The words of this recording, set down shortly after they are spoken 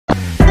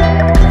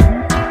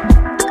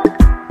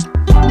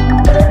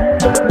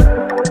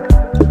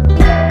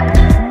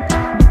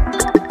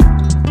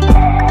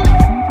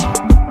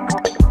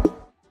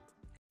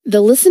The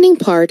listening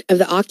part of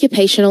the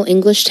occupational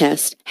English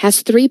test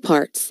has 3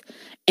 parts,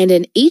 and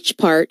in each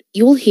part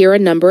you will hear a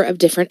number of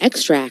different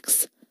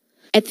extracts.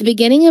 At the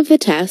beginning of the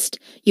test,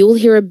 you will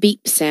hear a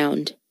beep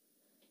sound.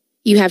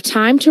 You have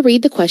time to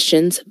read the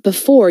questions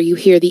before you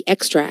hear the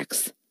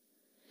extracts.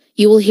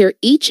 You will hear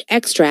each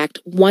extract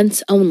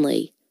once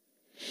only.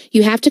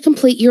 You have to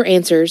complete your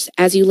answers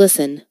as you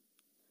listen.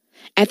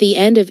 At the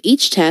end of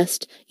each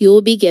test, you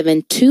will be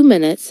given 2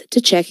 minutes to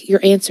check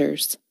your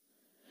answers.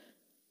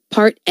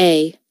 Part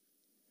A.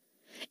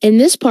 In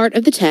this part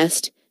of the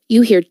test,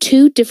 you hear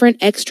 2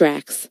 different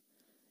extracts.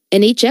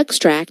 In each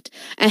extract,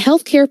 a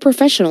healthcare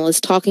professional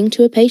is talking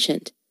to a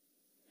patient.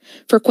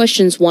 For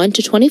questions 1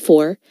 to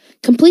 24,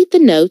 complete the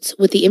notes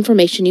with the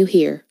information you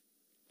hear.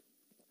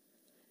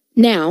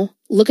 Now,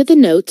 look at the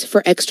notes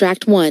for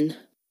Extract 1.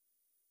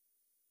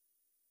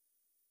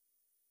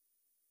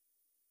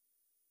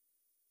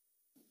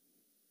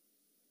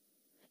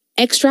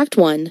 Extract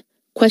 1,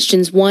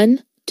 questions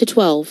 1 to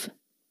 12.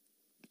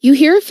 You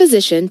hear a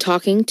physician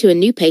talking to a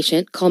new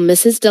patient called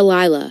Mrs.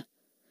 Dalilah.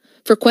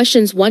 For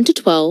questions 1 to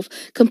 12,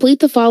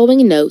 complete the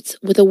following notes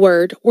with a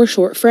word or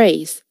short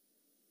phrase.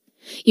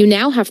 You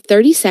now have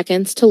 30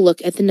 seconds to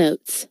look at the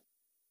notes.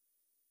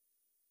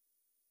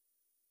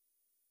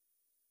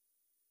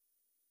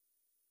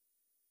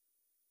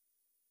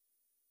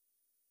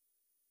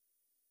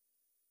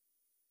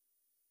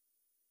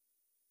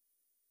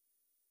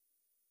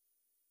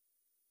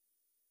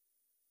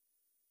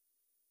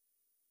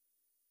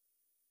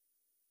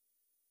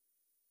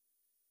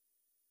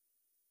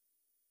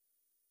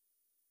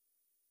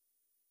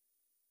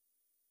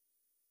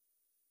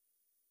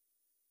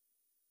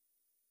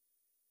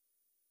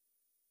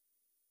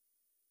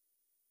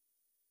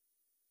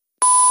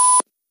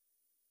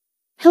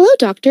 Hello,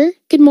 doctor.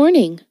 Good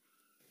morning.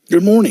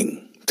 Good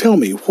morning. Tell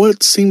me,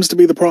 what seems to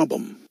be the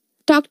problem?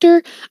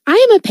 Doctor, I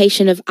am a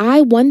patient of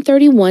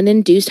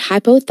I-131-induced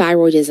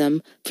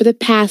hypothyroidism for the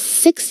past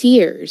 6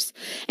 years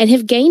and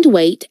have gained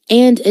weight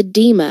and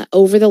edema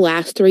over the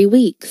last 3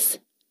 weeks.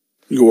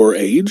 Your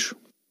age?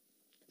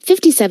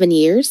 57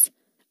 years.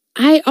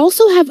 I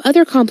also have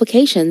other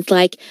complications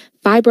like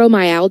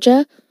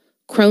fibromyalgia,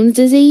 Crohn's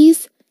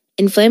disease,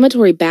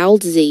 inflammatory bowel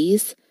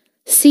disease,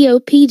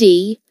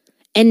 COPD,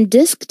 and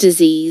disc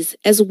disease,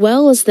 as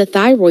well as the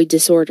thyroid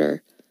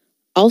disorder.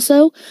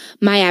 Also,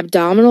 my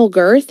abdominal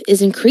girth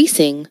is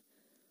increasing.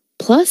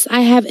 Plus, I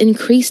have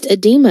increased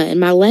edema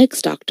in my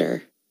legs,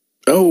 doctor.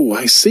 Oh,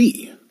 I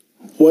see.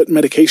 What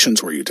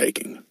medications were you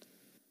taking?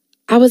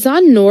 I was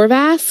on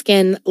Norvasc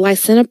and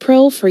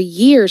lisinopril for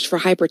years for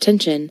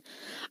hypertension.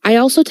 I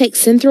also take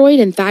Synthroid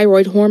and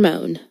thyroid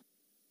hormone.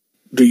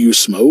 Do you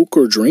smoke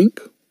or drink?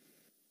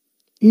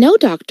 No,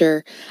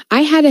 doctor.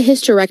 I had a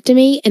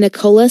hysterectomy and a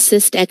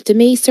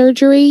cholecystectomy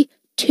surgery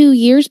 2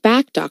 years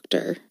back,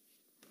 doctor.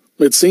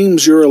 It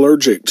seems you're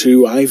allergic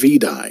to IV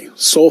dye,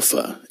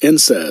 sulfa,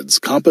 NSAIDs,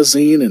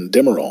 compazine, and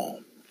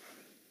Demerol.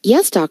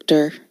 Yes,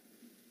 doctor.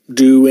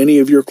 Do any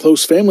of your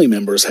close family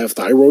members have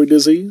thyroid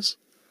disease?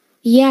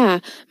 Yeah,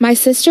 my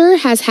sister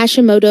has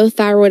Hashimoto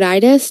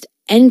thyroiditis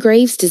and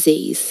Graves'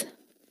 disease.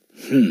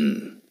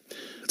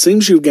 It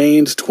seems you've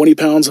gained 20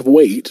 pounds of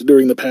weight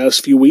during the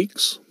past few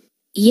weeks.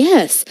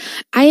 Yes,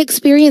 I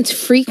experience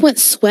frequent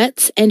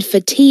sweats and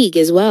fatigue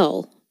as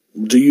well.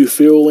 Do you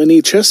feel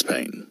any chest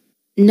pain?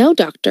 No,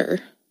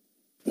 doctor.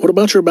 What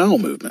about your bowel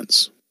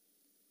movements?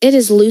 It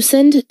is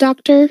loosened,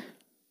 doctor.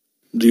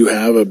 Do you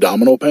have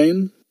abdominal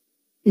pain?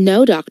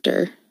 No,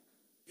 doctor.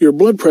 Your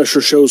blood pressure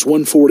shows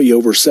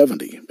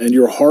 140/70, and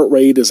your heart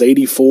rate is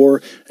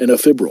 84 and a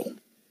febrile.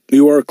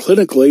 You are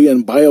clinically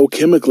and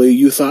biochemically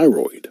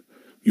euthyroid.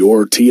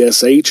 Your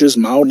TSH is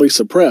mildly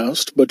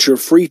suppressed, but your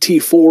free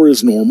T4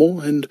 is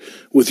normal, and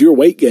with your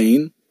weight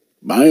gain,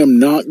 I am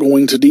not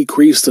going to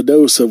decrease the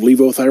dose of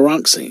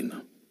levothyroxine.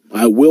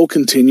 I will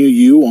continue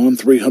you on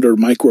 300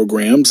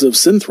 micrograms of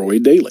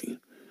Synthroid daily.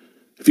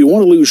 If you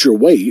want to lose your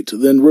weight,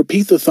 then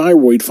repeat the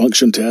thyroid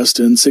function test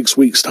in 6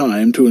 weeks'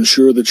 time to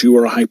ensure that you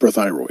are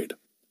hyperthyroid.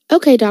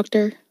 Okay,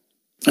 doctor.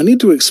 I need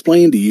to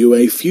explain to you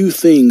a few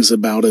things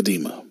about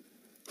edema.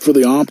 For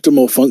the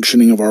optimal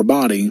functioning of our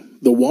body,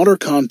 the water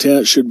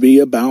content should be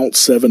about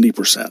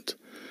 70%.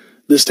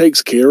 This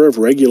takes care of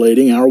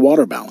regulating our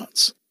water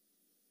balance.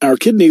 Our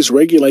kidneys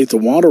regulate the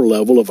water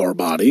level of our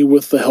body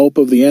with the help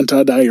of the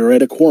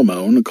antidiuretic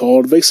hormone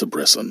called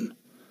vasopressin.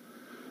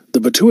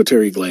 The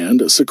pituitary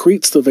gland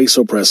secretes the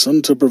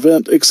vasopressin to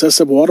prevent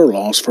excessive water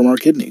loss from our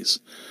kidneys,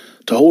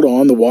 to hold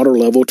on the water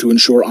level to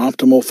ensure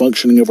optimal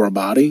functioning of our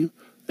body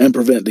and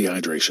prevent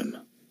dehydration.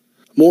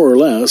 More or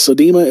less,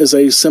 edema is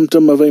a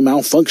symptom of a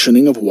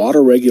malfunctioning of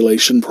water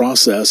regulation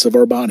process of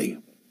our body.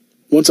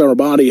 Once our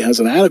body has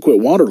an adequate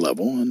water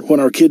level, and when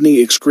our kidney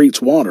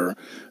excretes water,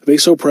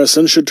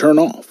 vasopressin should turn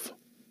off.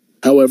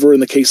 However, in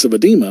the case of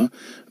edema,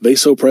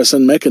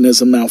 vasopressin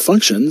mechanism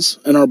malfunctions,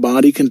 and our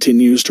body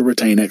continues to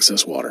retain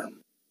excess water.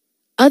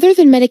 Other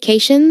than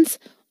medications,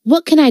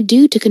 what can I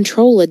do to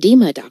control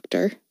edema,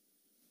 doctor?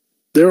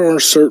 There are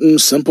certain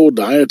simple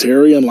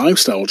dietary and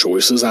lifestyle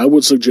choices I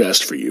would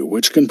suggest for you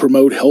which can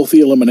promote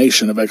healthy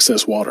elimination of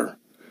excess water.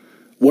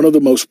 One of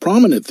the most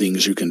prominent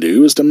things you can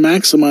do is to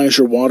maximize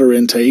your water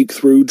intake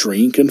through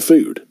drink and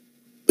food.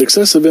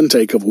 Excessive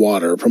intake of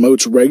water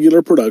promotes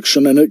regular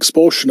production and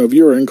expulsion of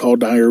urine called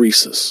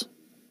diuresis.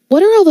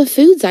 What are all the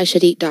foods I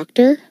should eat,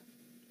 doctor?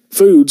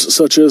 Foods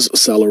such as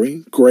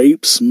celery,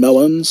 grapes,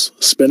 melons,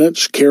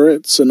 spinach,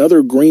 carrots, and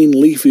other green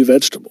leafy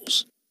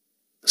vegetables.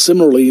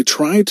 Similarly,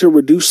 try to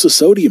reduce the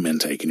sodium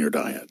intake in your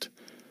diet.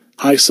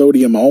 High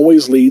sodium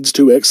always leads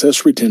to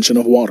excess retention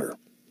of water.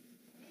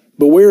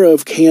 Beware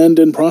of canned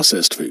and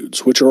processed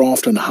foods, which are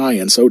often high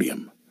in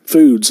sodium.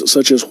 Foods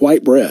such as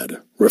white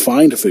bread,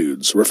 refined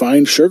foods,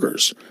 refined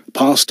sugars,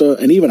 pasta,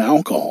 and even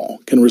alcohol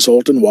can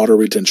result in water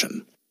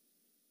retention.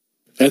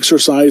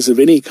 Exercise of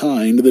any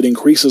kind that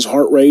increases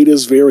heart rate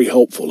is very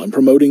helpful in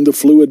promoting the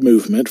fluid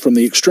movement from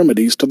the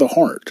extremities to the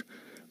heart,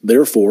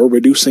 therefore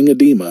reducing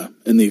edema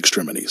in the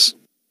extremities.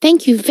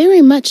 Thank you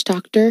very much,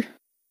 doctor.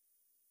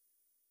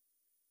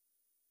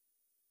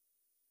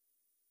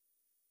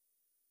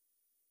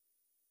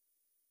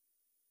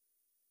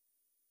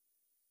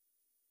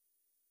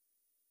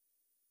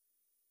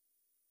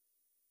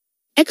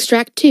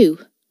 Extract 2,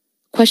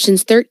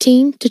 questions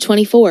 13 to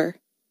 24.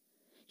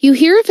 You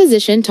hear a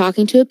physician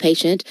talking to a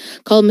patient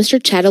called Mr.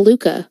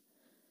 Chatuluka.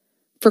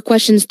 For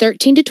questions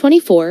 13 to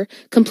 24,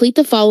 complete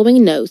the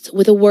following notes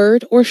with a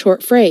word or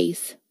short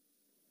phrase.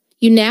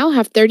 You now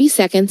have 30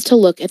 seconds to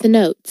look at the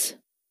notes.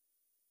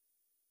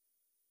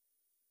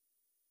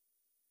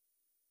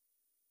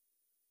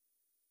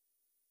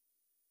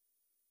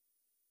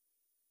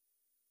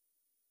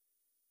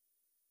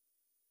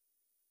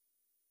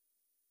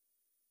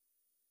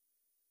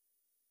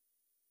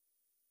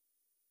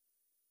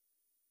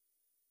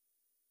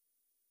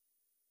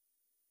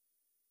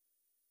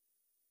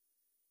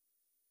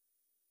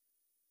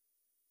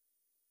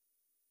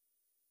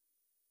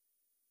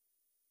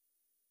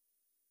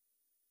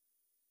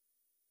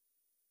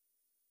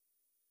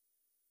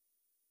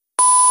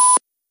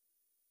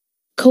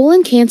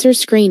 Colon cancer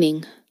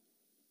screening.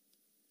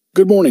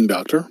 Good morning,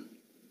 doctor.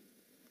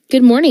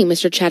 Good morning,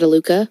 Mr.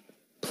 Chatuluka.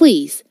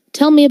 Please,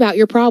 tell me about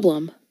your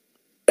problem.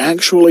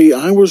 Actually,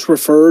 I was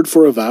referred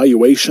for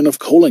evaluation of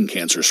colon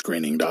cancer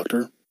screening,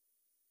 doctor.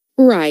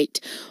 Right.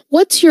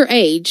 What's your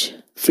age?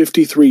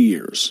 53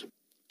 years.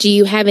 Do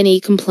you have any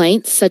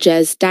complaints such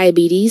as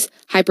diabetes,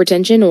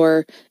 hypertension,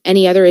 or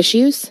any other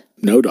issues?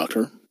 No,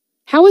 doctor.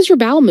 How is your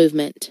bowel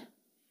movement?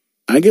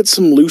 I get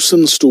some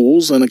loosened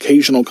stools and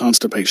occasional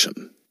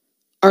constipation.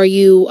 Are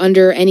you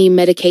under any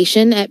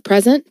medication at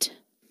present?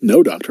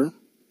 No, doctor.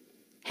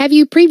 Have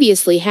you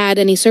previously had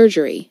any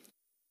surgery?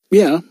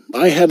 Yeah,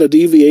 I had a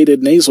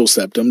deviated nasal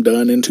septum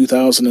done in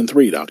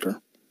 2003, doctor.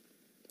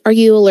 Are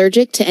you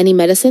allergic to any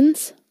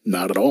medicines?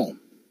 Not at all.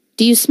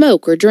 Do you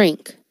smoke or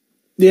drink?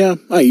 Yeah,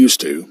 I used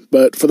to,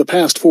 but for the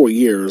past 4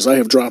 years I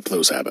have dropped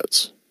those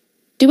habits.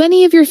 Do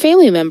any of your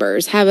family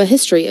members have a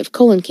history of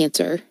colon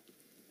cancer?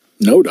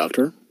 No,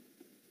 doctor.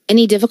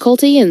 Any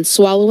difficulty in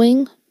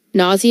swallowing,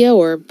 nausea,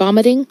 or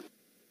vomiting?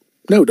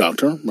 No,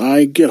 doctor.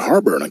 I get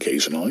heartburn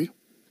occasionally.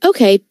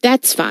 Okay,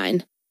 that's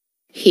fine.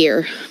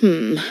 Here,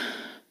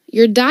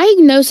 Your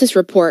diagnosis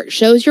report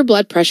shows your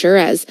blood pressure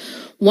as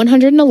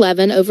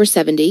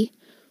 111/70,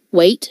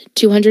 weight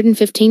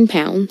 215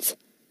 pounds.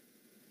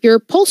 Your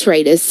pulse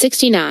rate is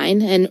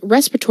 69 and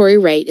respiratory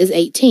rate is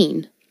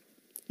 18.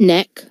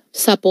 Neck,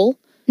 supple,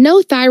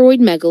 no thyroid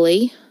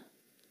megaly.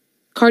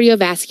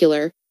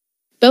 Cardiovascular.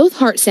 Both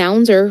heart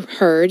sounds are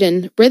heard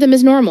and rhythm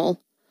is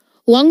normal.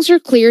 Lungs are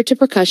clear to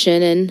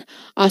percussion and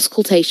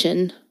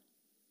auscultation.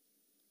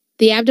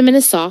 The abdomen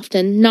is soft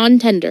and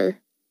non-tender.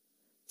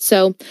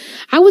 So,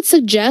 I would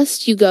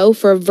suggest you go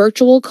for a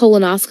virtual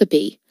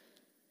colonoscopy.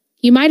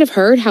 You might have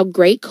heard how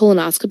great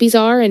colonoscopies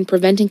are in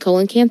preventing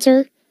colon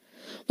cancer.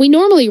 We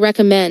normally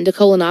recommend a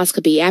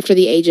colonoscopy after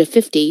the age of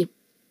 50.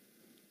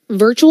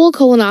 Virtual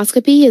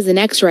colonoscopy is an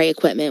X-ray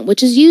equipment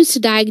which is used to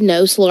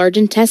diagnose large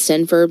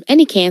intestine for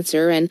any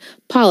cancer and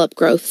polyp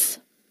growths.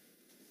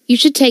 You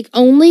should take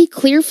only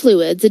clear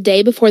fluids a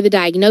day before the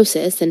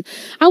diagnosis, and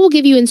I will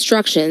give you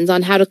instructions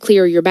on how to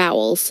clear your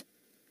bowels.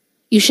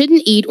 You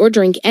shouldn't eat or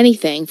drink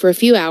anything for a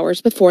few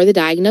hours before the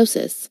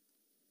diagnosis.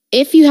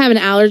 If you have an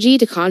allergy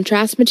to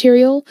contrast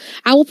material,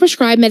 I will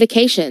prescribe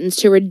medications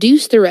to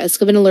reduce the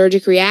risk of an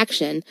allergic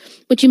reaction,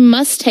 which you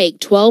must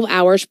take 12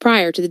 hours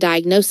prior to the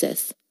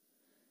diagnosis.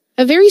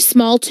 A very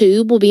small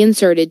tube will be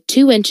inserted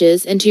 2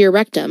 inches into your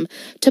rectum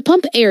to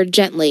pump air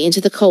gently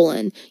into the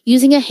colon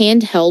using a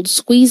handheld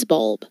squeeze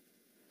bulb.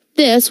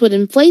 This would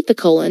inflate the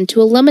colon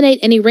to eliminate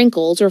any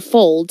wrinkles or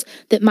folds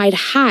that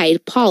might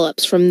hide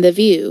polyps from the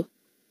view.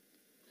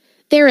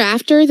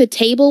 Thereafter, the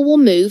table will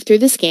move through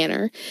the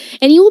scanner,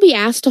 and you will be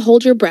asked to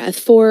hold your breath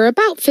for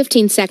about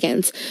 15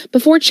 seconds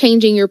before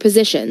changing your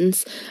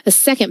positions, a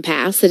second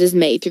pass that is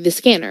made through the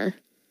scanner.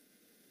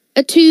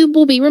 A tube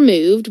will be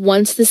removed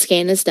once the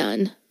scan is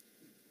done.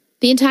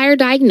 The entire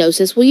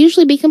diagnosis will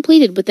usually be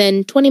completed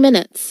within 20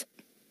 minutes.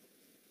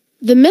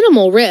 The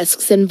minimal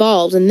risks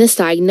involved in this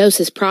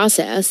diagnosis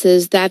process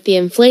is that the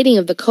inflating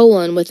of the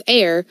colon with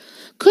air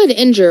could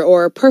injure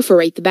or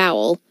perforate the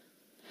bowel.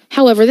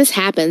 However, this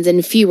happens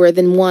in fewer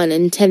than 1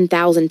 in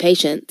 10,000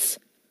 patients.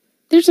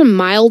 There's a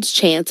mild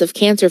chance of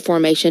cancer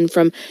formation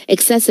from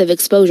excessive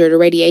exposure to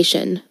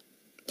radiation.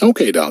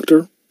 Okay,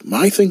 doctor.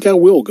 I think I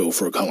will go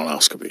for a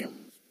colonoscopy.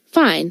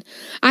 Fine.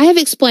 I have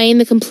explained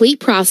the complete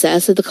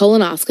process of the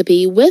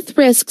colonoscopy with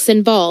risks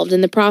involved in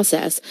the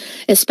process,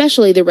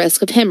 especially the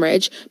risk of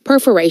hemorrhage,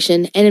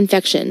 perforation, and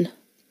infection.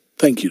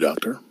 Thank you,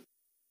 doctor.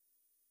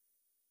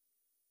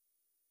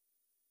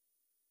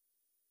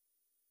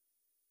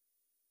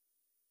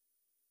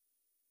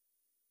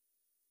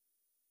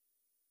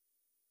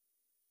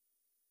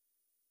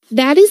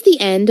 That is the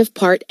end of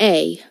Part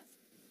A.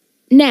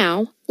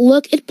 Now,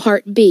 look at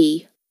Part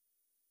B.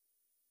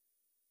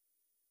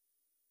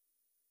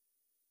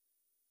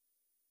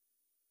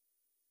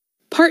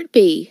 Part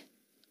B.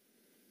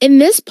 In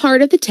this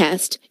part of the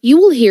test, you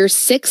will hear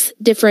 6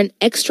 different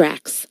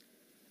extracts.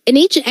 In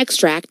each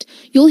extract,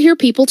 you'll hear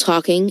people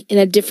talking in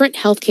a different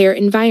healthcare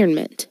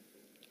environment.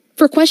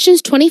 For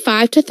questions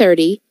 25 to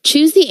 30,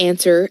 choose the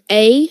answer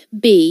A,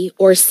 B,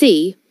 or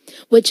C,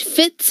 which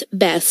fits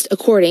best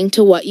according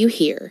to what you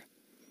hear.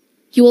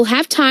 You will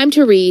have time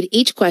to read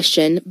each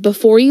question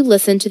before you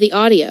listen to the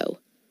audio.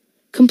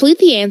 Complete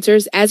the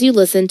answers as you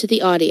listen to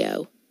the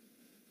audio.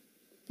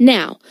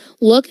 Now,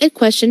 look at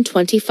question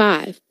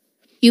 25.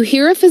 You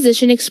hear a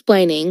physician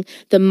explaining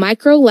the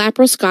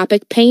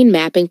microlaparoscopic pain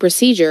mapping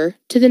procedure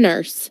to the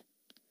nurse.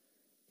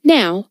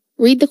 Now,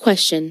 read the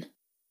question.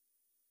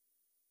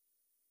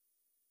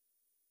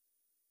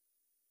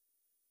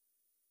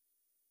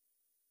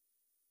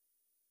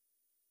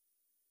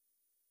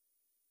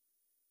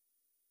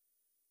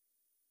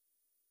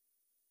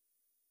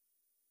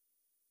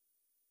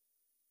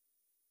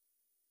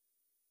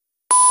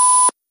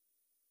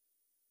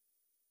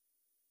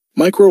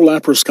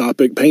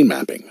 Microlaparoscopic pain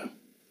mapping.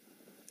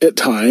 At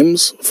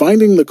times,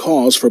 finding the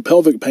cause for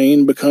pelvic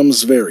pain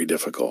becomes very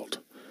difficult.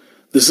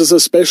 This is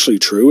especially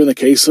true in the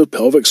case of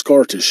pelvic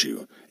scar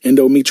tissue,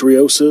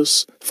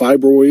 endometriosis,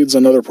 fibroids,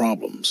 and other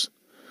problems.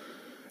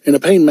 In a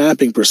pain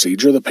mapping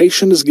procedure, the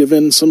patient is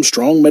given some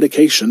strong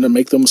medication to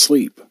make them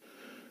sleep.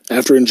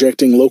 After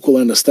injecting local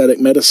anesthetic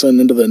medicine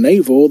into the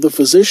navel, the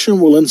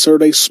physician will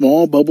insert a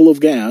small bubble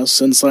of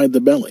gas inside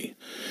the belly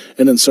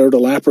and insert a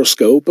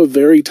laparoscope of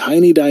very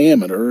tiny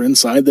diameter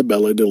inside the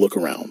belly to look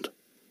around.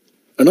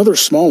 Another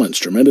small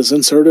instrument is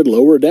inserted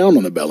lower down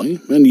on the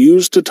belly and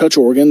used to touch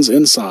organs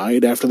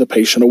inside after the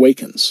patient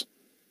awakens.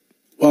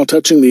 While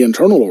touching the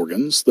internal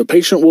organs, the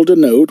patient will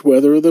denote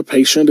whether the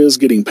patient is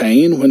getting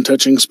pain when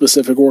touching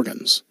specific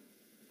organs.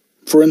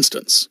 For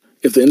instance,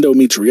 if the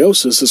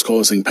endometriosis is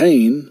causing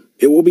pain,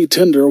 it will be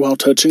tender while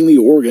touching the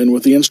organ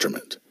with the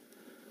instrument.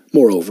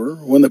 Moreover,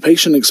 when the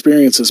patient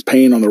experiences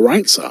pain on the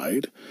right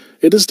side,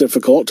 it is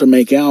difficult to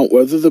make out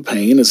whether the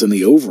pain is in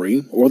the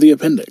ovary or the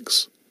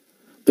appendix.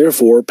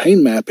 Therefore,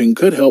 pain mapping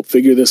could help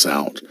figure this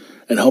out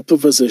and help the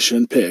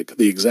physician pick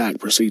the exact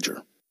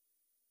procedure.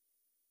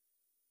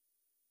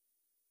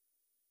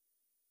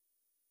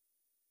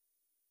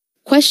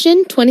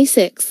 Question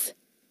 26.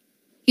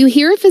 You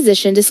hear a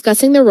physician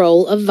discussing the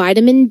role of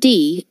vitamin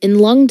D in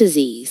lung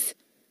disease.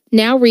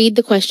 Now read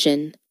the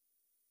question.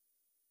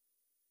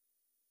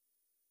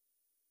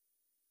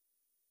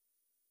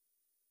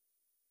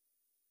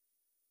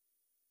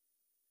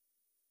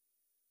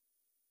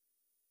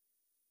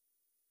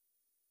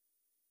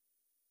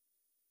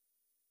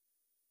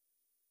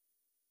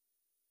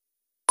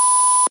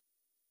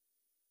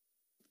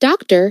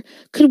 Doctor,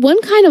 could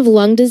one kind of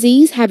lung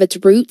disease have its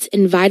roots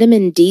in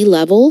vitamin D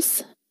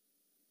levels?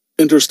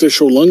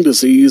 Interstitial lung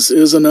disease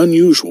is an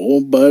unusual,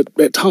 but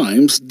at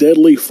times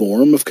deadly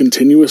form of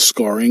continuous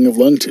scarring of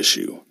lung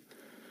tissue.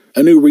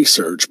 A new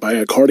research by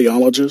a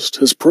cardiologist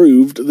has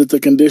proved that the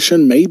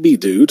condition may be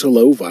due to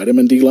low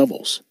vitamin D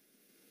levels.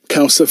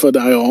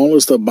 Calcifediol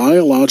is the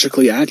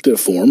biologically active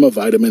form of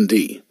vitamin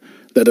D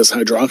that is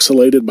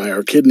hydroxylated by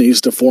our kidneys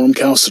to form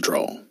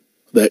calcitrol,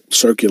 that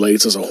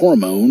circulates as a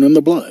hormone in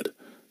the blood,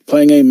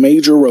 playing a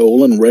major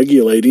role in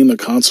regulating the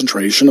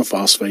concentration of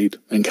phosphate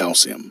and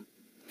calcium.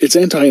 Its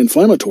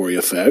anti-inflammatory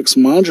effects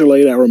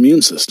modulate our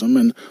immune system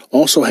and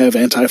also have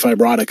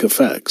antifibrotic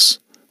effects,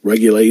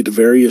 regulate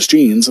various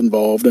genes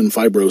involved in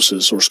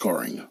fibrosis or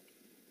scarring.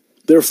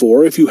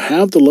 Therefore, if you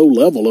have the low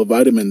level of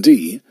vitamin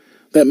D,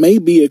 that may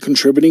be a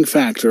contributing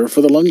factor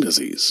for the lung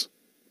disease.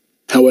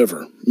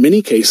 However,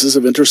 many cases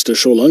of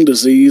interstitial lung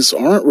disease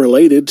aren't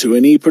related to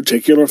any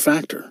particular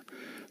factor.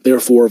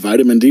 Therefore,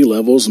 vitamin D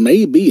levels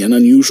may be an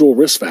unusual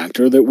risk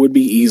factor that would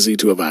be easy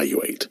to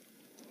evaluate.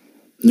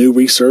 New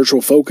research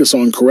will focus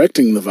on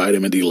correcting the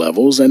vitamin D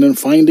levels and in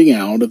finding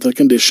out if the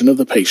condition of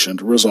the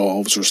patient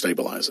resolves or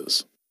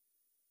stabilizes.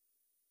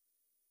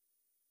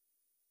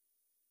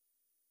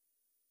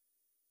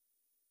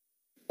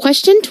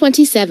 Question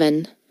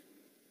 27.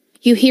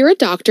 You hear a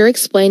doctor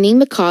explaining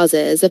the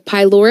causes of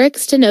pyloric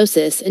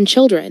stenosis in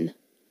children.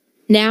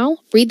 Now,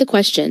 read the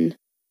question.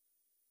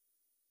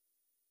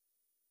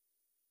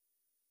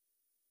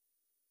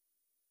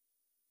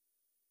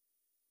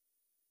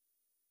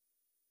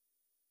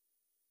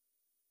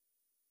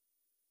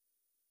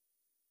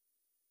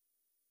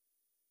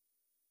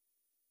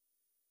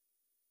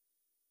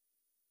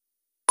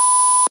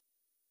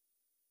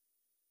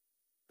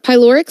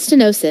 Pyloric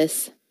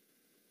stenosis.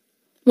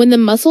 When the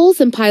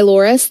muscles in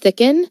pylorus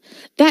thicken,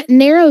 that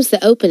narrows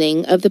the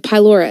opening of the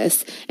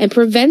pylorus and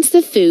prevents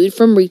the food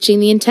from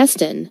reaching the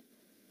intestine.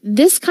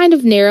 This kind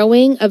of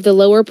narrowing of the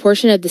lower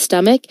portion of the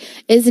stomach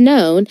is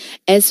known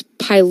as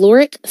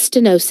pyloric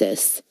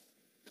stenosis.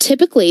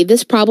 Typically,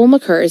 this problem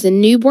occurs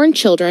in newborn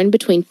children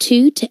between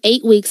 2 to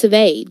 8 weeks of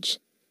age.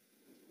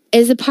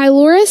 As the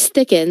pylorus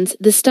thickens,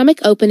 the stomach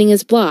opening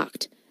is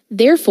blocked.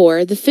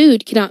 Therefore, the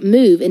food cannot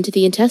move into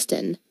the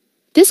intestine.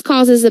 This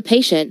causes a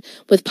patient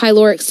with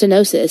pyloric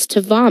stenosis to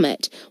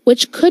vomit,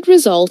 which could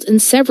result in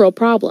several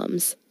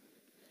problems.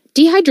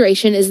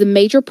 Dehydration is the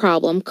major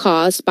problem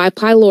caused by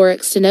pyloric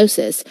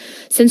stenosis,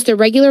 since the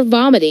regular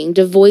vomiting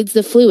devoids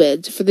the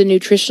fluids for the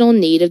nutritional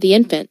need of the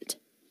infant.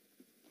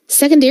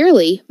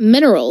 Secondarily,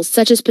 minerals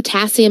such as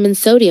potassium and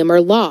sodium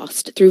are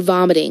lost through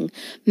vomiting,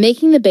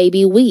 making the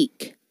baby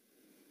weak.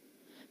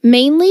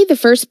 Mainly, the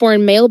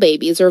firstborn male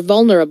babies are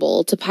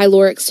vulnerable to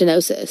pyloric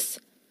stenosis.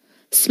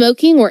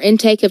 Smoking or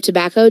intake of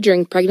tobacco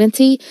during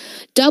pregnancy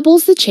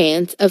doubles the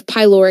chance of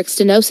pyloric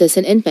stenosis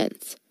in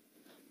infants.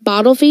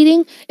 Bottle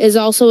feeding is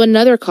also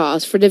another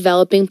cause for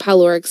developing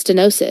pyloric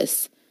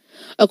stenosis.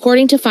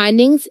 According to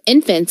findings,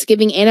 infants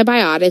giving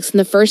antibiotics in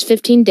the first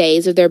 15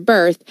 days of their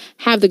birth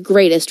have the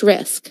greatest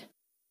risk.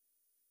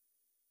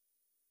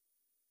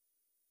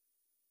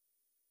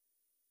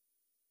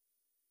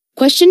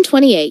 Question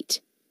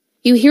 28.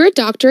 You hear a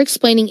doctor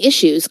explaining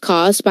issues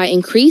caused by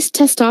increased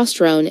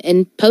testosterone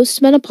in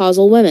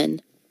postmenopausal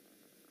women.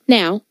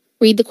 Now,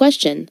 read the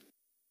question.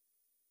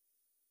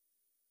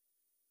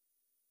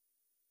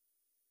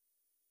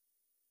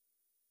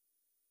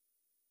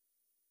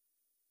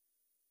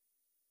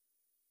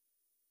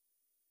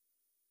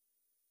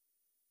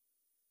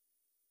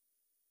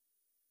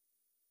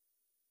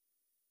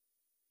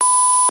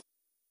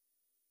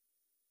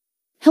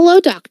 Hello,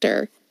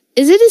 doctor.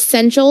 Is it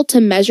essential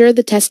to measure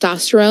the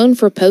testosterone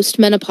for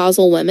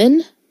postmenopausal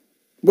women?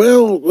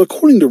 Well,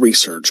 according to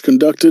research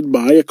conducted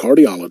by a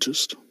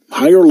cardiologist,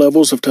 higher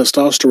levels of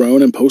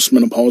testosterone in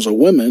postmenopausal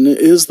women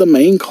is the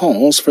main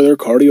cause for their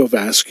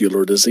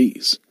cardiovascular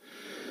disease.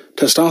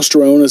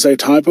 Testosterone is a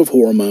type of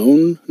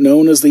hormone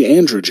known as the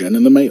androgen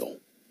in the male.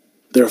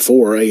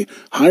 Therefore, a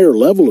higher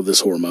level of this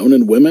hormone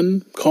in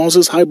women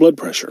causes high blood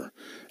pressure,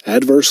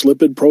 adverse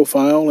lipid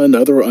profile, and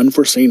other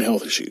unforeseen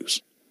health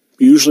issues.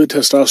 Usually,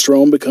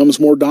 testosterone becomes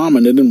more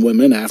dominant in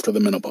women after the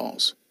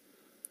menopause.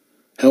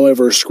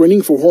 However,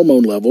 screening for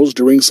hormone levels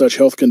during such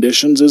health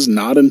conditions is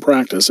not in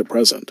practice at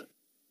present.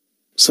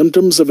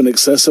 Symptoms of an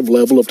excessive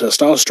level of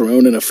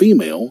testosterone in a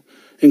female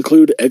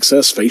include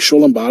excess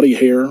facial and body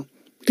hair,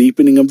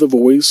 deepening of the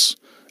voice,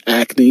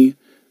 acne,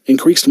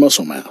 increased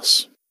muscle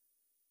mass.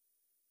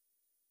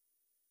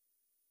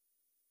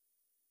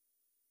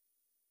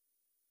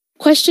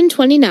 Question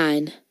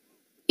 29.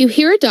 You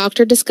hear a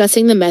doctor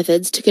discussing the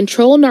methods to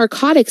control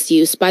narcotics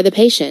use by the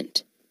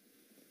patient.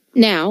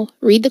 Now,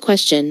 read the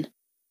question.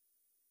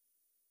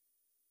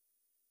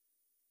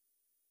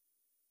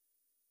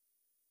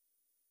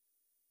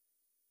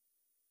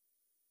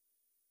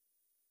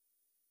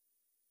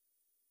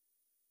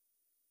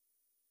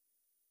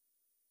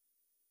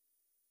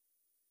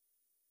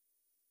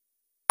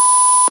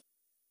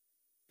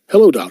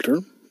 Hello,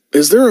 doctor.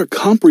 Is there a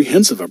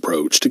comprehensive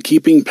approach to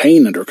keeping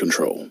pain under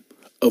control,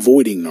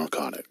 avoiding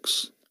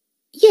narcotics?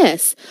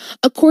 Yes,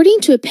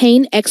 according to a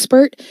pain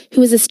expert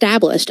who has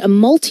established a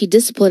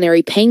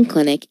multidisciplinary pain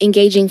clinic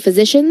engaging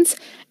physicians,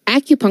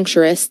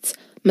 acupuncturists,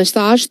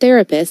 massage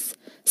therapists,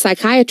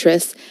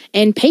 psychiatrists,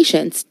 and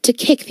patients to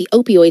kick the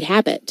opioid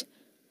habit.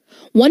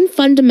 One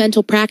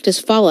fundamental practice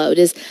followed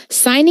is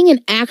signing an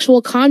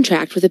actual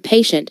contract with a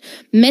patient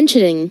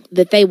mentioning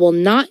that they will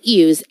not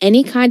use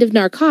any kind of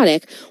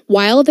narcotic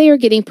while they are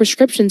getting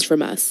prescriptions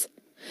from us.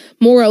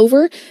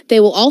 Moreover, they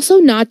will also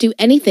not do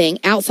anything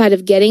outside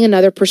of getting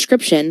another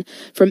prescription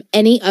from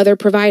any other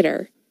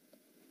provider.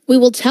 We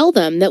will tell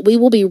them that we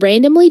will be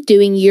randomly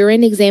doing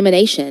urine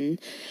examination,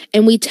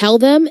 and we tell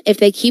them if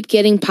they keep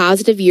getting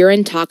positive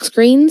urine tox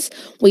screens,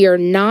 we are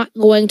not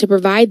going to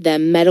provide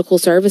them medical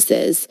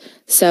services,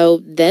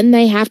 so then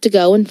they have to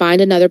go and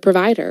find another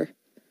provider.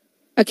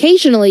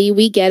 Occasionally,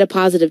 we get a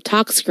positive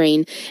tox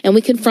screen, and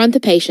we confront the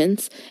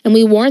patients, and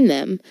we warn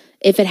them.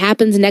 If it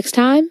happens next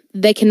time,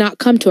 they cannot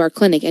come to our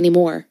clinic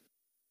anymore.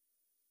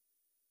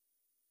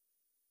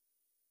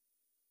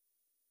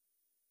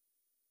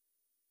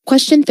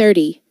 Question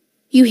 30.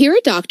 You hear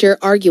a doctor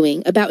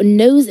arguing about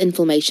nose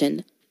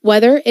inflammation,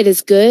 whether it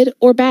is good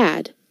or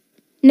bad.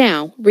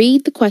 Now,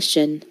 read the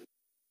question.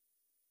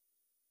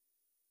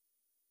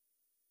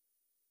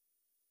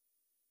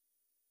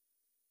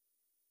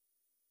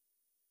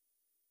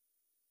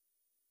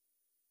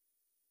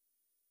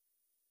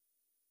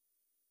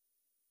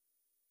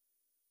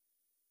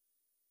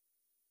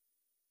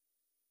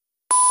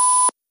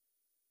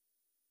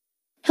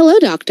 Hello,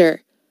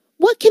 doctor.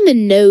 What can the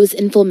nose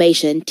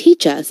inflammation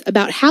teach us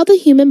about how the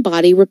human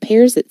body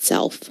repairs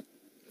itself?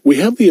 We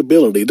have the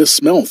ability to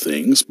smell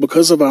things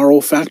because of our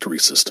olfactory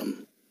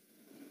system.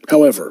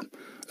 However,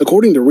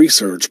 according to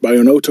research by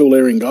an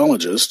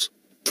otolaryngologist,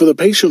 For the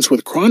patients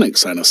with chronic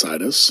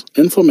sinusitis,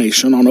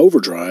 inflammation on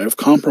overdrive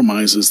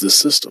compromises this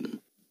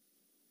system.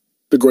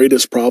 The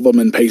greatest problem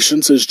in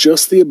patients is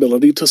just the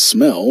ability to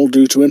smell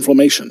due to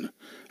inflammation,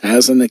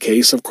 as in the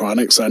case of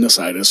chronic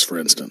sinusitis, for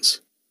instance.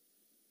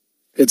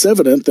 It's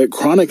evident that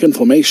chronic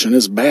inflammation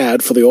is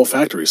bad for the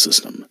olfactory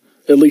system,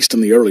 at least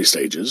in the early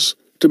stages,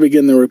 to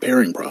begin the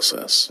repairing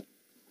process.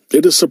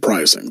 It is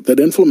surprising that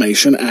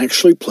inflammation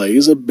actually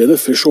plays a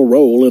beneficial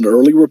role in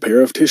early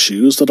repair of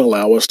tissues that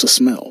allow us to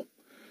smell.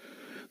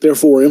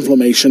 Therefore,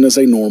 inflammation is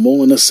a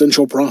normal and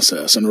essential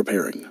process in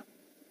repairing.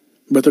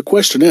 But the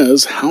question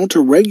is how to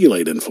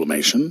regulate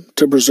inflammation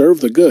to preserve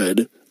the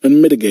good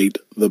and mitigate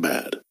the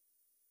bad.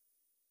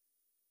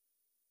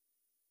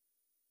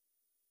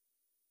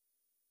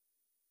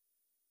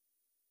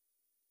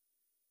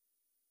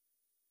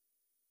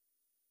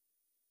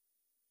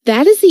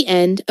 That is the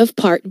end of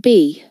Part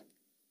B.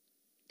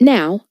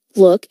 Now,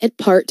 look at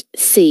Part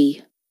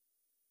C.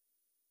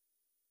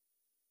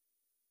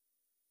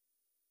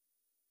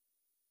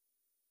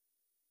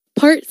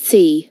 Part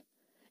C.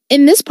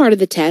 In this part of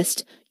the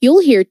test,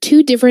 you'll hear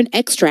 2 different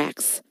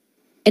extracts.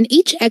 In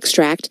each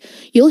extract,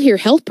 you'll hear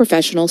health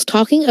professionals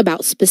talking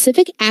about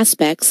specific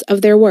aspects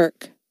of their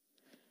work.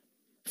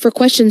 For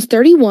questions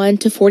 31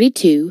 to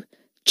 42,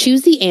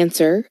 choose the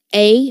answer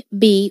A,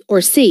 B, or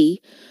C,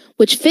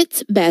 which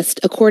fits best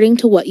according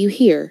to what you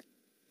hear.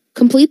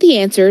 Complete the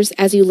answers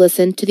as you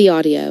listen to the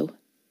audio.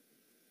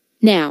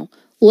 Now,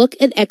 look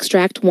at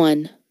Extract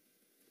 1.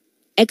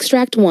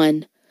 Extract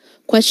 1,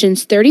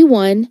 questions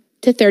 31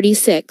 to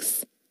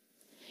 36.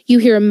 You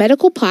hear a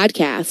medical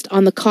podcast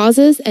on the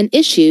causes and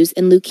issues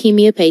in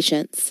leukemia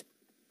patients.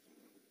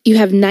 You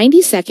have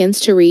 90 seconds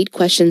to read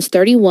questions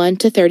 31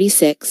 to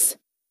 36.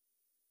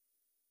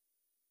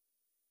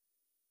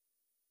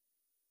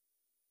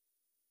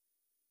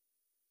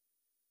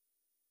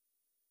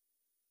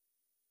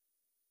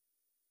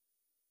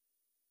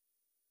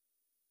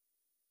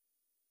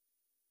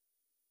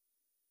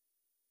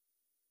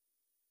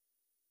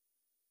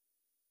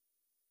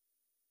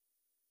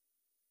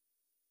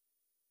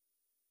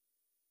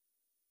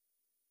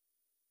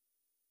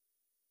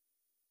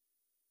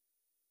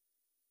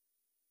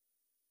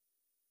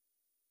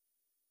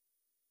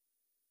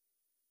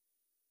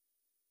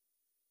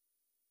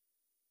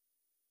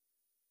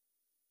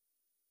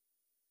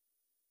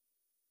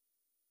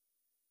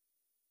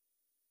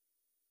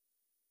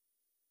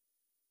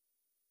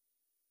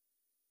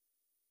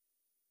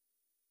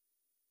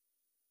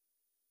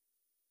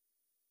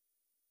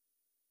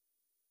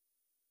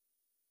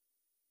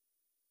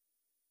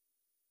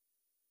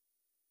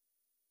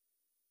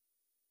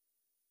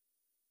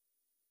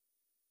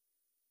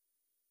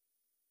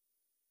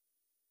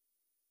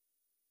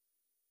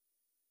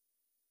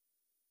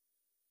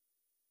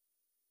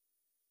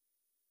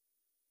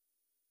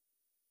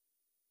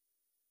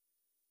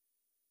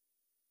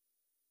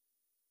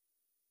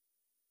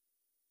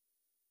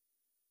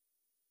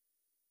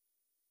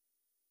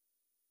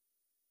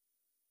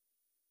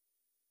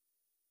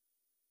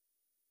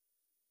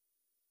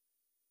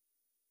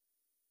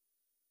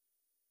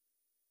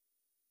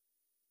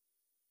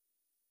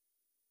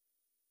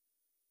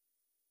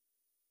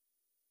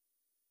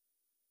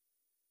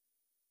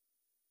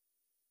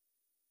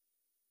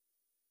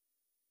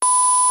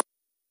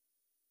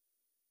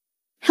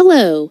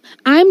 Hello,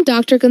 I'm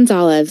Dr.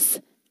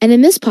 Gonzalez, and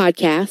in this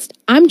podcast,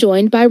 I'm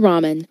joined by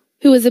Raman,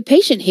 who is a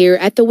patient here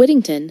at the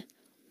Whittington.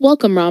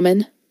 Welcome,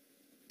 Raman.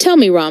 Tell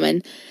me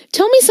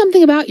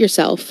something about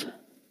yourself.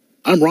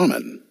 I'm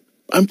Raman.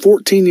 I'm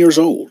 14 years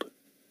old.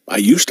 I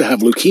used to have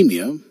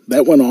leukemia.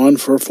 That went on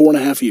for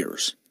 4.5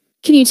 years.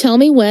 Can you tell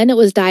me when it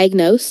was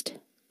diagnosed?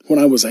 When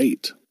I was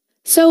 8.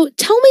 So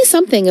tell me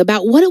something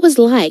about what it was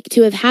like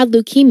to have had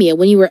leukemia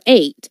when you were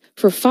 8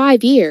 for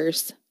 5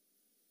 years.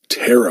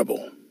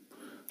 Terrible.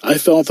 I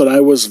felt that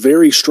I was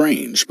very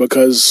strange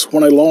because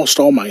when I lost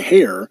all my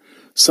hair,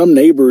 some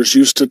neighbors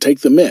used to take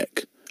the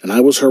mick, and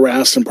I was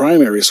harassed in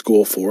primary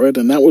school for it,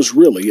 and that was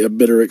really a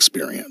bitter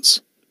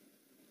experience.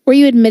 Were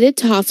you admitted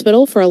to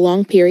hospital for a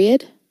long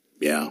period?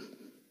 Yeah.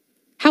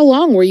 How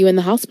long were you in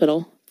the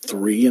hospital?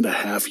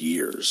 3.5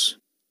 years.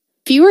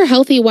 Fewer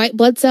healthy white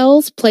blood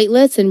cells,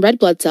 platelets, and red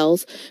blood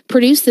cells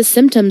produce the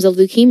symptoms of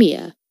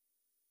leukemia.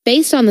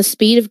 Based on the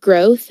speed of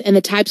growth and the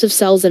types of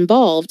cells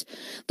involved,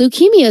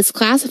 leukemia is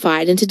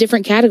classified into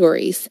different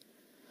categories.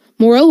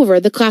 Moreover,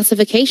 the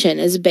classification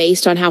is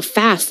based on how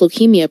fast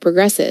leukemia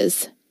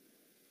progresses.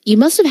 You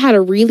must have had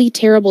a really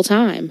terrible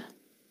time.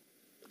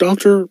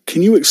 Doctor,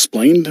 can you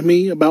explain to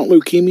me about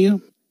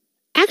leukemia?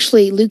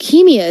 Actually,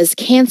 leukemia is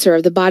cancer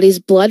of the body's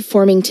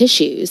blood-forming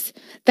tissues.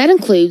 That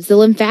includes the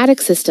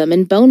lymphatic system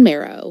and bone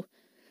marrow.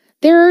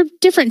 There are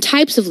different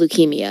types of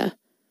leukemia.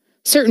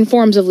 Certain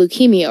forms of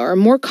leukemia are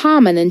more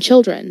common in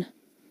children.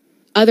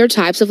 Other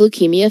types of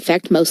leukemia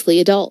affect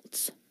mostly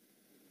adults.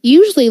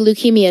 Usually,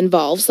 leukemia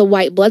involves the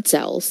white blood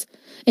cells.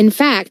 In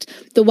fact,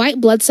 the white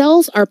blood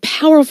cells are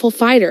powerful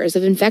fighters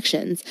of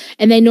infections,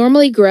 and they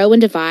normally grow and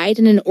divide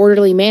in an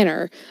orderly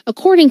manner,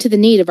 according to the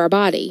need of our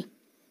body.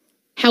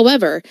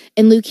 However,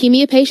 in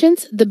leukemia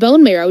patients, the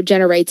bone marrow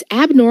generates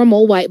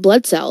abnormal white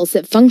blood cells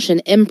that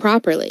function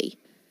improperly.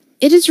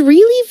 It is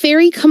really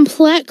very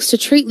complex to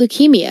treat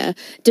leukemia,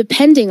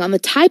 depending on the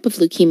type of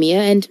leukemia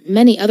and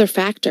many other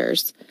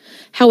factors.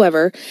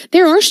 However,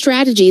 there are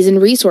strategies and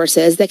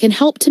resources that can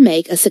help to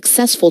make a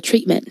successful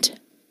treatment.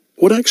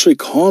 What actually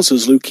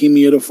causes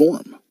leukemia to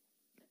form?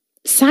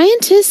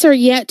 Scientists are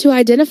yet to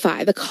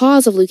identify the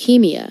cause of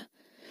leukemia.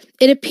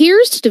 It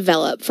appears to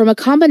develop from a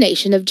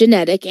combination of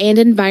genetic and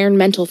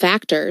environmental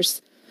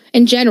factors.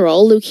 In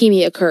general,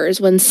 leukemia occurs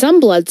when some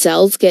blood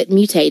cells get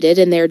mutated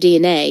in their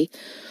DNA,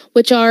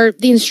 which are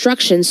the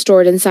instructions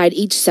stored inside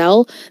each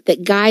cell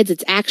that guides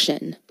its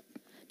action.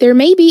 There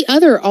may be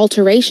other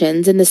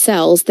alterations in the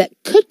cells that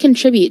could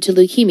contribute to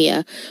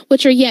leukemia,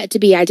 which are yet to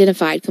be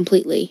identified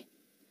completely.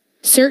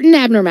 Certain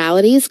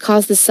abnormalities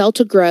cause the cell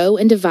to grow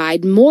and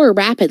divide more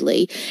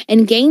rapidly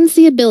and gains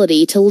the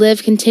ability to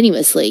live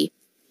continuously,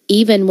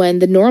 even when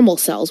the normal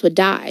cells would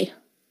die.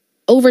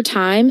 Over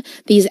time,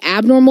 these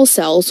abnormal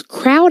cells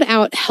crowd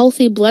out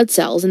healthy blood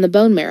cells in the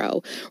bone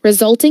marrow,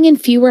 resulting in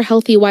fewer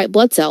healthy white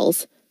blood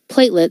cells,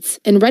 platelets,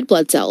 and red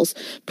blood cells,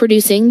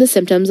 producing the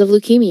symptoms of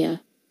leukemia.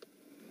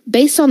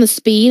 Based on the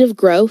speed of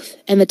growth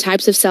and the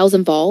types of cells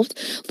involved,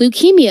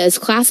 leukemia is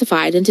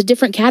classified into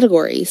different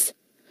categories.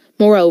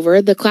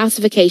 Moreover, the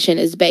classification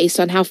is based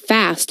on how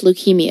fast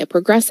leukemia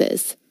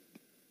progresses.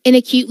 In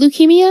acute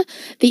leukemia,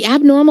 the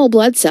abnormal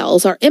blood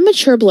cells are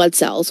immature blood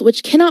cells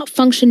which cannot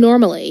function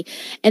normally,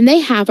 and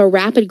they have a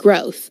rapid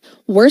growth,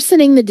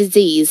 worsening the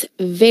disease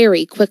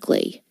very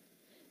quickly.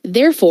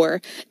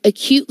 Therefore,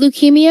 acute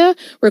leukemia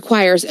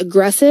requires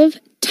aggressive,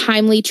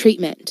 timely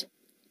treatment.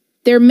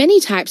 There are many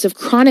types of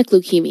chronic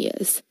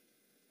leukemias.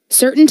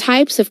 Certain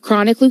types of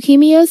chronic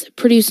leukemias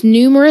produce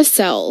numerous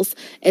cells,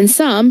 and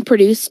some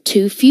produce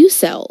too few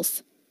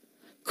cells.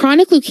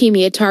 Chronic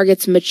leukemia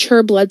targets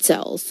mature blood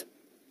cells.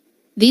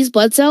 These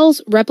blood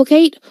cells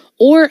replicate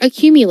or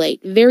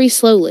accumulate very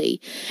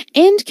slowly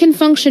and can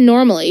function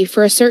normally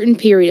for a certain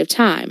period of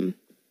time.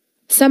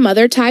 Some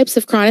other types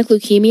of chronic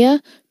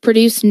leukemia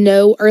produce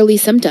no early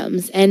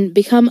symptoms and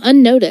become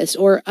unnoticed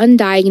or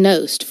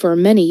undiagnosed for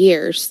many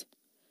years.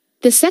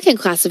 The second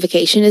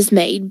classification is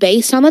made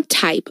based on the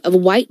type of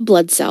white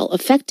blood cell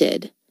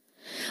affected.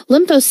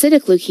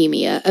 Lymphocytic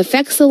leukemia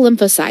affects the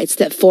lymphocytes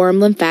that form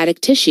lymphatic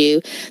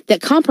tissue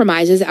that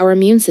compromises our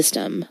immune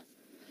system.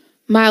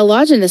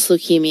 Myelogenous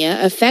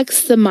leukemia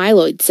affects the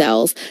myeloid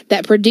cells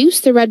that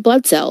produce the red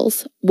blood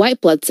cells, white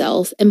blood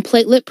cells, and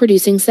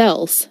platelet-producing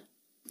cells.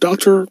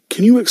 Doctor,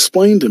 can you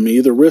explain to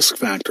me the risk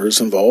factors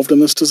involved in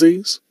this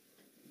disease?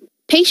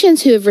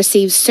 Patients who have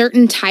received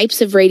certain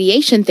types of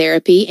radiation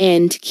therapy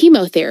and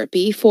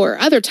chemotherapy for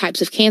other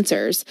types of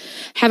cancers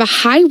have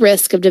a high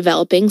risk of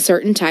developing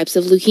certain types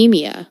of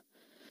leukemia.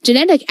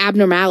 Genetic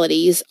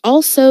abnormalities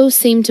also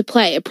seem to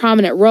play a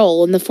prominent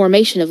role in the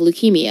formation of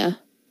leukemia.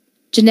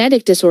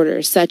 Genetic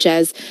disorders such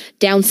as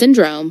Down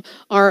syndrome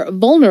are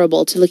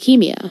vulnerable to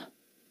leukemia.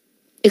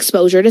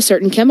 Exposure to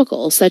certain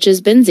chemicals, such as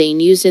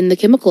benzene used in the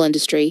chemical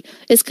industry,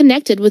 is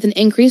connected with an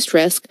increased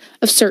risk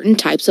of certain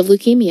types of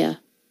leukemia.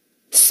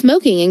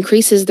 Smoking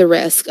increases the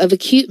risk of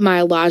acute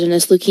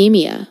myelogenous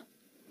leukemia.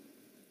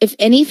 If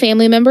any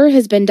family member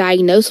has been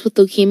diagnosed with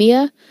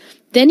leukemia,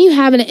 then you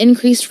have an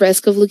increased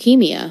risk of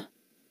leukemia.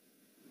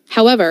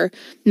 However,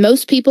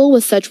 most people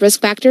with such risk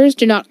factors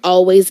do not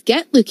always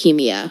get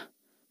leukemia.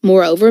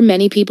 Moreover,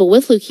 many people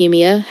with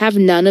leukemia have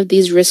none of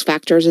these risk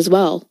factors as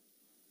well.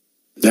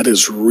 That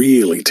is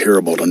really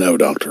terrible to know,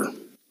 Doctor.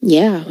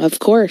 Yeah, of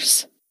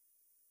course.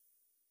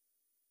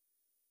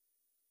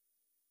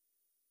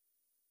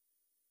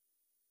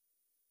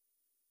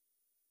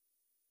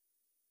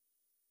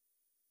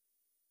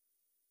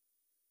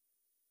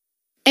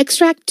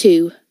 Extract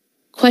 2,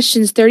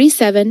 questions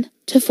 37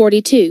 to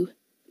 42.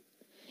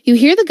 You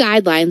hear the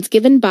guidelines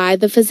given by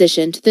the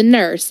physician to the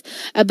nurse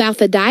about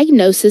the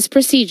diagnosis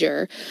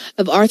procedure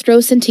of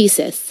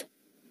arthrocentesis.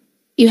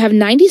 You have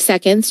 90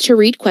 seconds to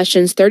read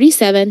questions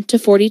 37 to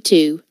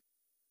 42.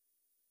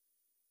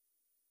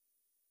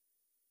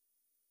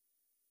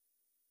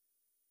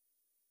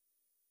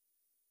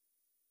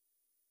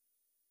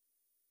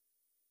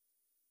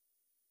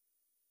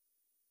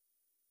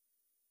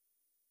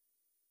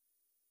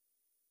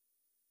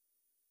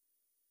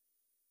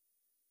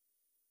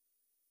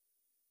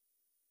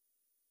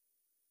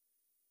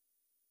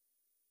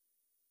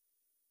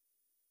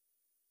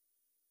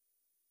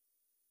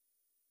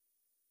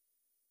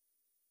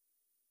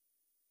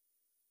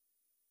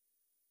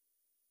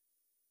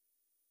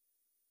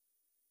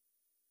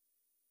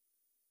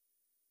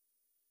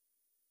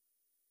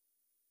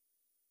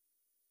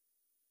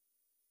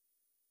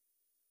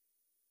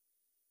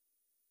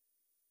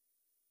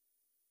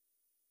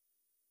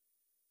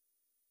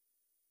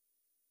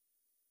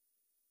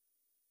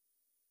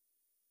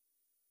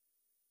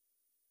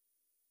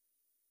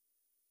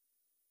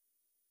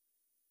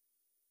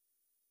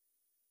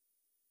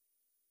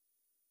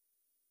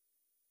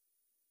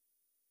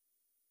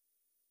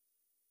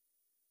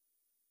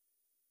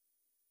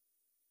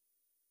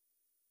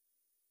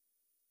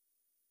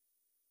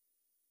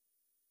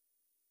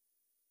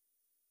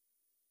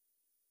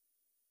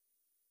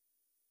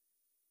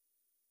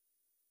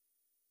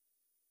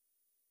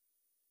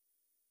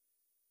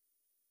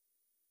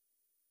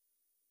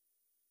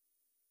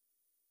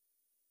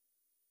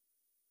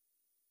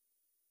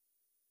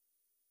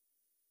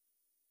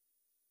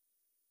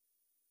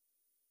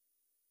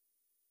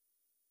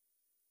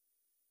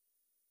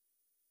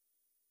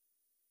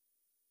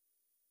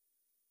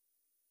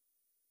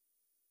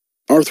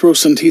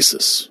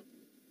 Arthrocentesis.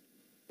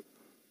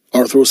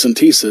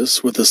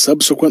 Arthrocentesis, with a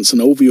subsequent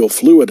synovial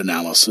fluid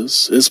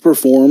analysis, is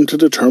performed to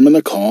determine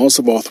the cause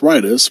of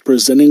arthritis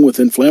presenting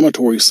with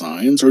inflammatory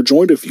signs or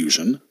joint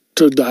effusion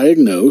to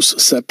diagnose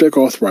septic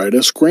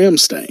arthritis gram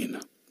stain,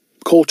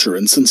 culture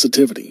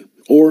insensitivity,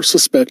 or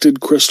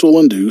suspected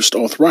crystal-induced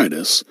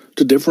arthritis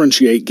to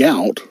differentiate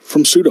gout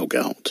from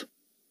pseudogout.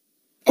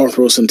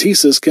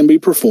 Arthrocentesis can be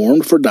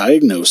performed for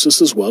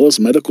diagnosis as well as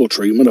medical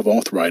treatment of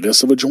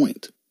arthritis of a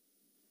joint.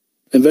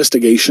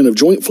 Investigation of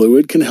joint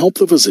fluid can help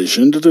the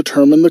physician to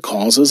determine the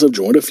causes of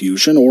joint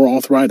effusion or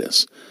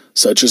arthritis,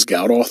 such as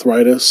gout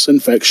arthritis,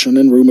 infection,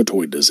 and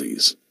rheumatoid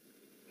disease.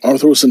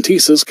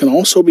 Arthrocentesis can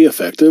also be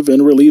effective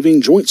in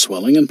relieving joint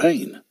swelling and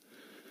pain.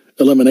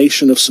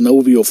 Elimination of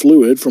synovial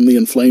fluid from the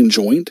inflamed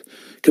joint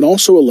can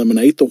also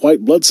eliminate the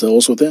white blood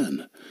cells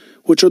within,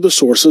 which are the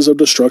sources of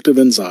destructive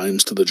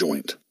enzymes to the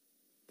joint.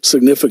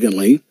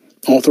 Significantly,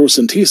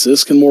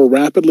 arthrocentesis can more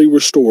rapidly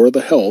restore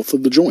the health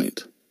of the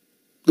joint.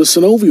 The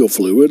synovial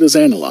fluid is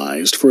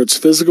analyzed for its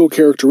physical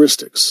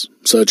characteristics,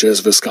 such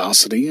as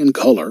viscosity and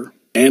color,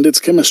 and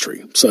its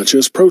chemistry, such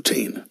as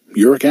protein,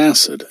 uric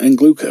acid, and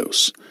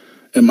glucose,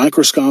 and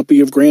microscopy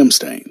of gram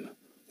stain,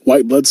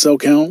 white blood cell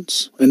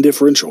counts, and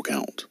differential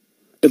count.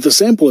 If the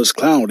sample is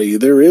cloudy,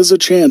 there is a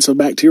chance of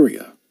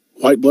bacteria,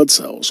 white blood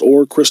cells,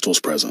 or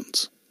crystals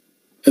present.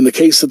 In the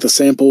case that the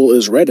sample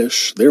is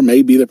reddish, there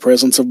may be the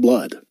presence of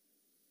blood.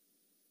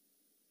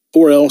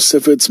 Or else,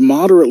 if it's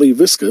moderately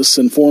viscous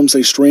and forms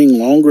a string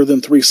longer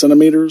than 3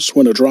 centimeters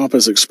when a drop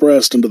is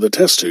expressed into the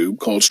test tube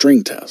called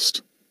string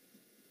test.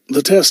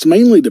 The test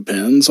mainly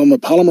depends on the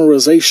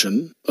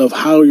polymerization of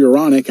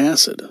hyaluronic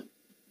acid.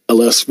 A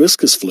less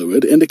viscous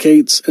fluid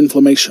indicates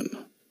inflammation.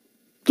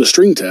 The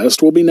string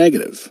test will be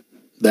negative,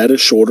 that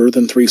is shorter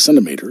than 3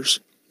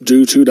 centimeters,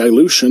 due to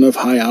dilution of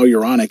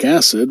hyaluronic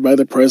acid by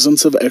the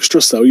presence of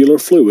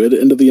extracellular fluid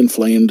into the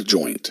inflamed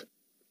joint.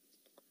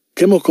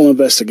 Chemical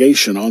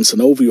investigation on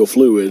synovial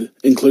fluid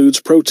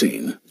includes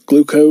protein,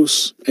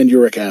 glucose, and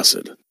uric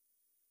acid.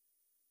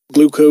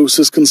 Glucose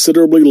is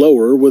considerably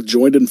lower with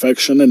joint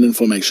infection and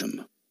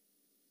inflammation.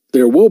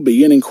 There will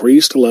be an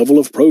increased level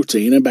of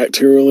protein and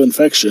bacterial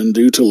infection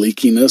due to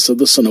leakiness of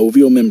the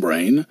synovial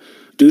membrane,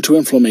 due to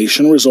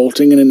inflammation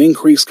resulting in an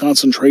increased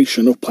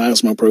concentration of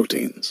plasma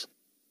proteins.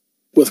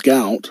 With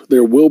gout,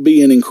 there will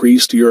be an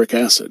increased uric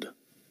acid.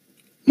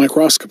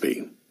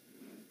 Microscopy.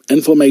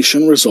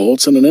 Inflammation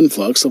results in an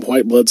influx of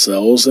white blood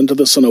cells into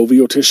the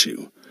synovial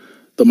tissue.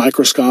 The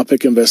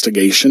microscopic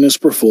investigation is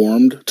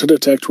performed to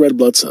detect red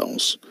blood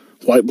cells,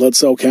 white blood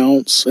cell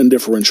counts, and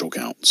differential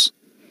counts.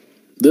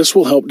 This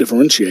will help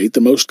differentiate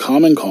the most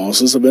common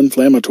causes of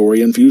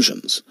inflammatory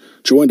infusions,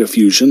 joint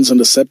effusions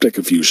into septic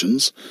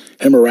effusions,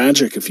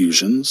 hemorrhagic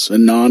effusions,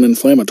 and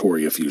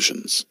non-inflammatory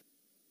effusions.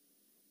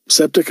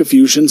 Septic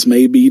effusions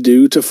may be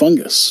due to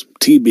fungus,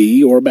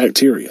 TB, or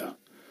bacteria.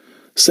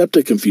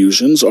 Septic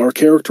effusions are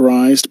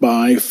characterized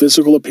by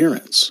physical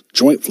appearance.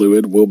 Joint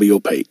fluid will be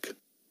opaque.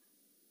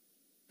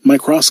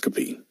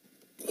 Microscopy.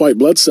 White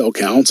blood cell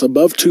counts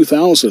above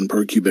 2,000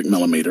 per cubic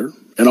millimeter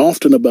and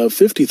often above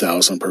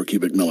 50,000 per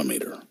cubic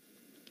millimeter.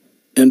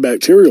 In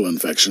bacterial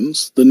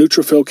infections, the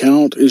neutrophil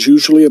count is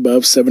usually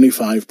above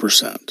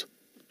 75%.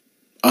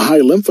 A high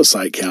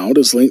lymphocyte count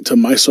is linked to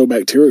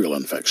mycobacterial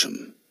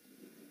infection.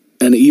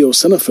 An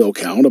eosinophil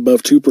count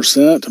above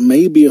 2%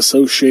 may be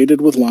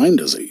associated with Lyme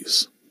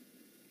disease.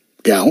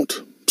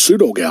 Gout,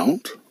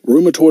 pseudogout,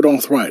 rheumatoid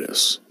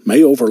arthritis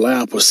may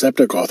overlap with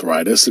septic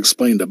arthritis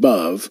explained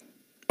above,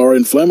 are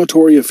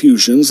inflammatory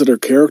effusions that are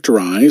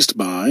characterized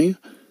by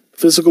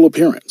physical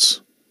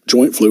appearance.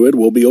 Joint fluid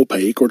will be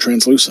opaque or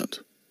translucent.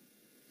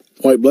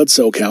 White blood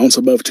cell counts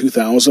above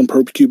 2,000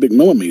 per cubic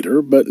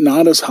millimeter, but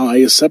not as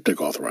high as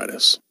septic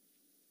arthritis.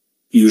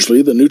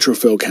 Usually the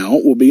neutrophil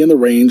count will be in the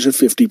range of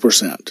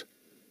 50%.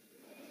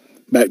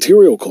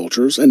 Bacterial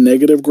cultures and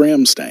negative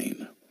gram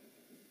stain.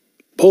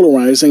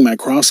 Polarizing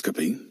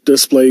microscopy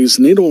displays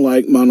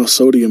needle-like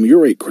monosodium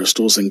urate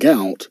crystals in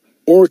gout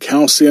or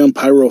calcium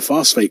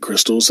pyrophosphate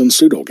crystals in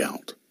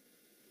pseudogout.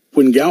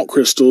 When gout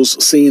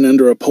crystals seen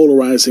under a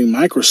polarizing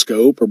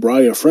microscope are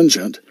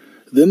birefringent,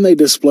 then they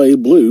display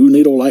blue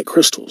needle-like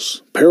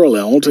crystals,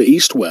 parallel to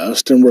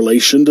east-west in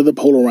relation to the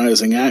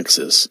polarizing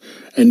axis,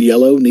 and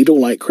yellow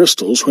needle-like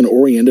crystals when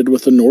oriented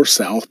with the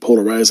north-south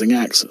polarizing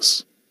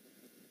axis.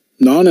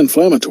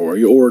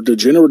 Non-inflammatory or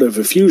degenerative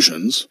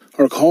effusions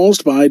are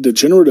caused by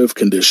degenerative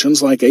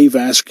conditions like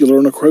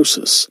avascular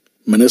necrosis,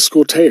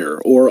 meniscal tear,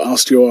 or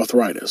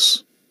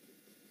osteoarthritis.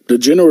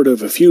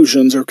 Degenerative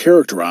effusions are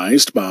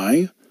characterized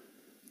by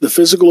the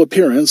physical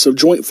appearance of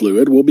joint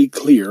fluid will be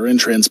clear and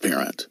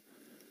transparent.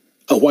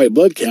 A white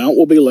blood count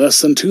will be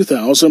less than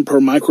 2,000 per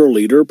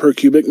microliter per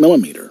cubic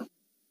millimeter.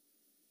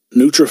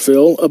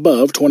 Neutrophil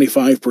above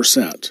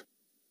 25%.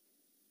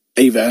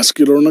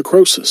 Avascular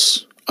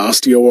necrosis,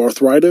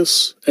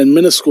 osteoarthritis, and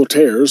meniscal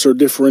tears are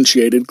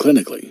differentiated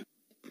clinically.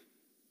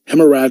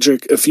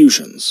 Hemorrhagic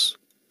effusions.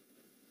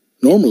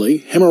 Normally,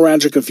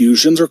 hemorrhagic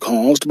effusions are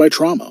caused by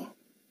trauma.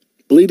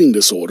 Bleeding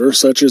disorder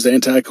such as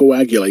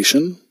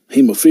anticoagulation,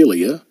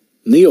 hemophilia,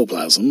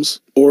 neoplasms,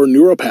 or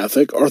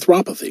neuropathic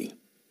arthropathy.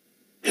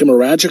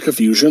 Hemorrhagic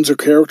effusions are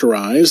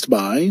characterized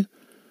by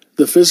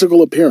the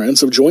physical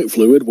appearance of joint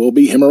fluid will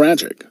be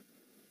hemorrhagic,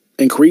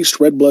 increased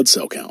red blood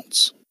cell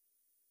counts.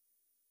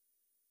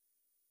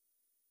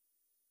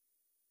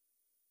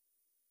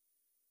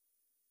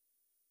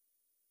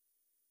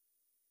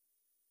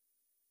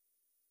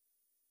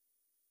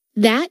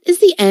 That is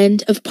the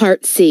end of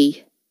Part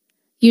C.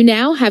 You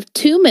now have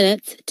 2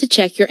 minutes to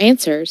check your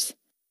answers.